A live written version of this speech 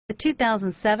The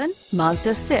 2007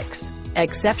 Mazda 6.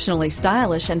 Exceptionally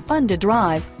stylish and fun to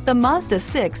drive, the Mazda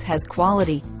 6 has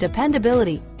quality,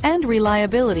 dependability, and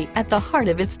reliability at the heart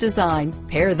of its design.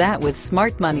 Pair that with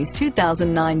Smart Money's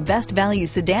 2009 Best Value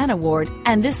Sedan Award,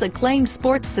 and this acclaimed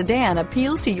sports sedan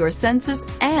appeals to your senses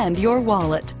and your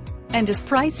wallet, and is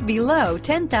priced below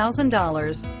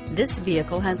 $10,000. This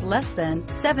vehicle has less than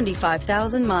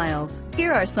 75,000 miles.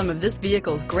 Here are some of this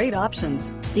vehicle's great options: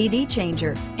 CD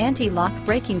changer, anti-lock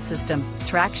braking system,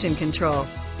 traction control,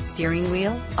 steering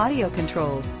wheel audio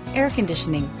controls, air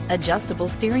conditioning, adjustable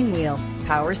steering wheel,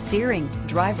 power steering,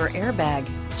 driver airbag,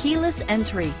 keyless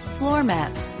entry, floor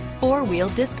mats,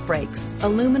 four-wheel disc brakes,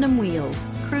 aluminum wheels,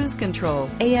 cruise control,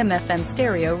 AM/FM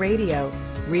stereo radio,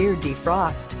 rear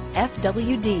defrost,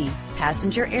 FWD,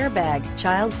 passenger airbag,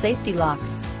 child safety locks,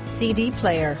 CD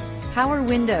player, power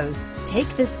windows.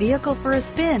 Take this vehicle for a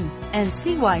spin and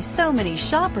see why so many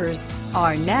shoppers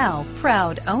are now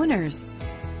proud owners.